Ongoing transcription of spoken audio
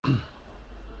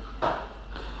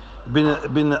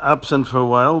Been absent for a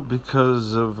while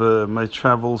because of my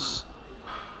travels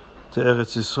to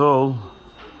Eretz Yisrael.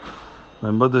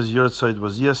 My mother's yahrzeit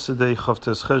was yesterday,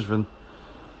 Chavtes Cheshvan.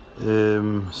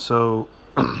 So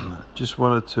just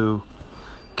wanted to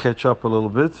catch up a little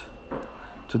bit.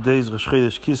 Today's Rosh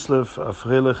Chodesh Kislev,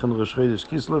 Afrelech and Rosh Chodesh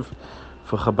Kislev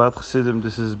for Chabad Chassidim.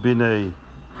 This has been a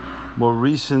more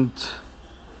recent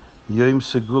Yom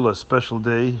Segula special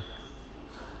day.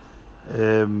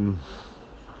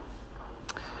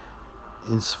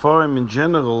 In Sfarim in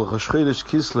general, Rosh Chodesh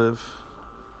Kislev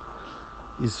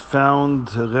is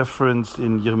found referenced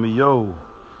in Yirmiyahu,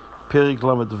 Perik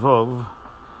Lamed Vav.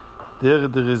 There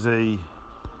is a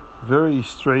very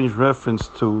strange reference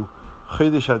to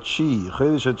Chodesh Hatshi.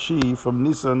 Chodesh Hatshi from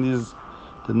Nisan is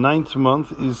the 9th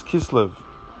month, is Kislev.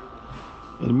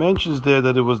 It mentions there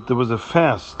that there was a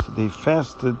fast. They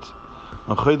fasted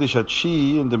on Chodesh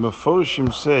Hatshi, and the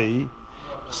Meforshim say,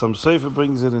 Chasam Sofer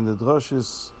brings it in the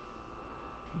droshes,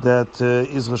 that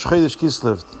is Rosh Chodesh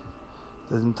Kislev.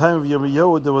 That in time of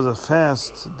Yirmiyahu there was a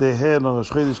fast they had on Rosh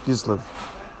Chodesh Kislev.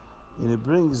 And it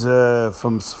brings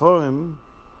from Sfarim,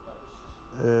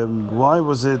 why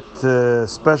was it a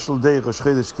special day, Rosh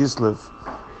Chodesh Kislev?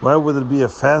 Why would it be a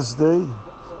fast day,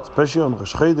 especially on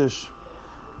Rosh Chodesh?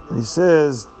 And he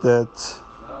says that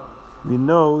we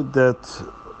know that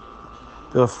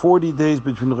there are 40 days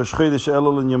between Rosh Chodesh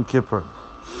Elul and Yom Kippur.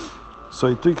 So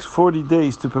it takes 40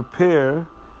 days to prepare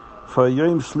for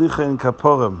Yom Slicha and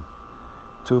Kaporim,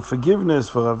 to forgiveness,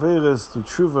 for Averes, to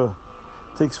Tshuva.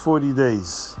 It takes 40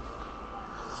 days.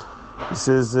 He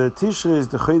says, Tishrei is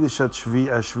the Chodesh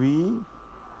Ashvi.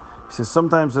 He says,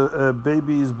 sometimes a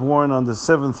baby is born on the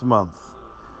 7th month.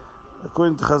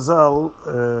 According to Chazal,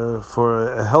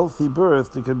 for a healthy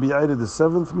birth, it can be either the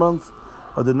 7th month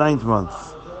or the 9th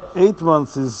month. 8th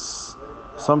month is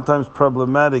sometimes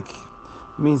problematic.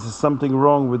 It means there's something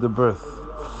wrong with the birth.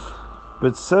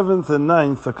 But 7th and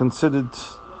 9th are considered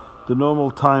the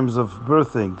normal times of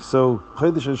birthing. So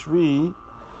Chodesh Ashvi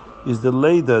is the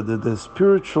Leda, the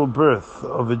spiritual birth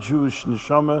of a Jewish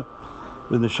neshama.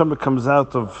 When the neshama comes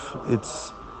out of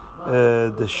its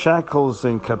the shackles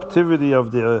and captivity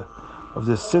of the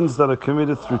sins that are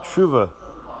committed through tshuva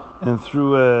and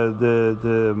through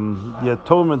the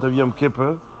atonement of Yom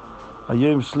Kippur,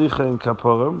 Yom Slicha and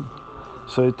Kaporim.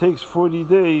 So it takes 40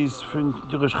 days from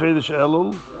Rosh Chodesh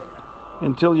Elul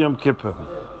until Yom Kippur.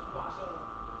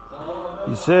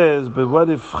 He says, but what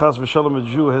if Chas v'Shalom a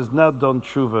Jew has not done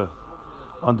tshuva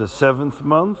on the 7th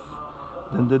month?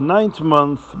 Then the 9th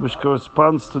month, which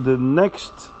corresponds to the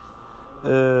next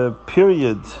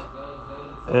period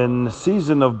and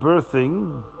season of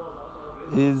birthing,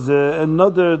 is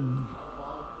another,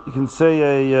 you can say,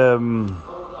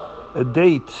 a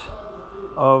date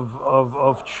of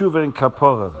tshuva and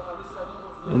kapara.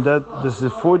 In that this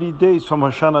is 40 days from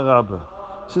Hoshana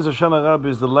Rabbah. Since Hoshana Rabbah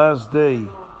is the last day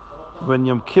when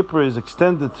Yom Kippur is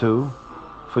extended to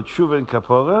for tshuva and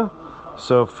kapara,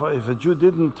 so if a Jew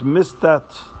didn't miss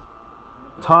that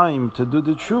time to do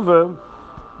the tshuva,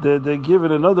 they're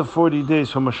given another 40 days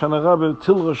from Hoshana Rabbah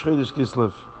till Rosh Chodesh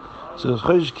Kislev. So Rosh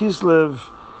Chodesh Kislev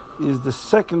is the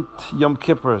second Yom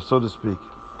Kippur, so to speak.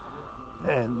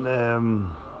 And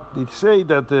they say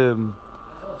that the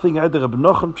thing either Reb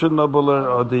Nochem Chernobyler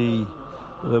or the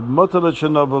Reb Motele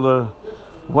Chernobyler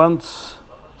once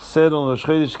said on Rosh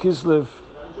Chodesh Kislev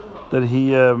that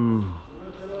he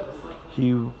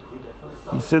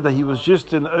said that he was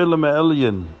just in Olam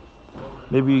Elyon.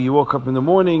 Maybe he woke up in the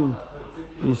morning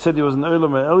and he said he was in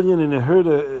Olam Elyon, and he heard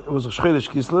it was Rosh Chodesh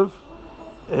Kislev,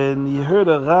 and he heard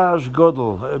a Raj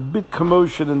Godel, a big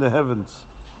commotion in the heavens.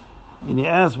 And he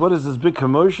asked, what is this big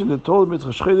commotion? They told him it's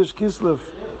Rosh Chodesh Kislev,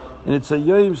 and it's a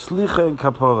Yom Slicha and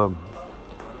Kaporim.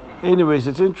 Anyways,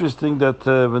 it's interesting that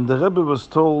when the Rebbe was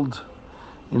told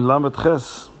in Lamed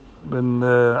Ches, when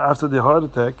after the heart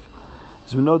attack,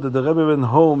 as we know that the Rebbe went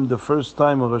home the first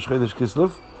time on Rosh Chodesh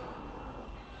Kislev,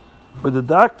 but the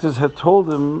doctors had told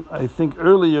him, I think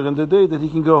earlier in the day, that he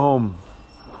can go home.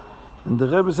 And the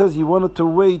Rebbe says he wanted to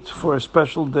wait for a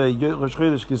special day, Rosh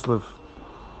Chodesh Kislev.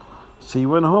 So he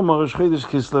went home on Rosh Chodesh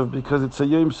Kislev because it's a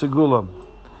Yom Segula.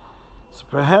 So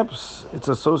perhaps it's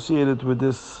associated with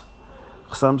this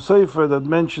Chasam Sofer that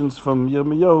mentions from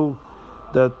Yirmiyahu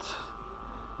that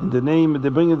in the name, they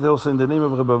bring it also in the name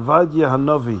of Rabbi Vadia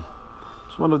Hanavi.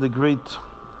 It's one of the great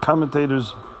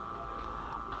commentators.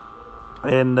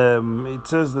 And it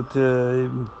says that the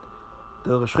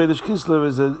Rosh Chodesh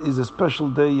Kislev is a special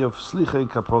day of Slicha and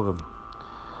Kaporim.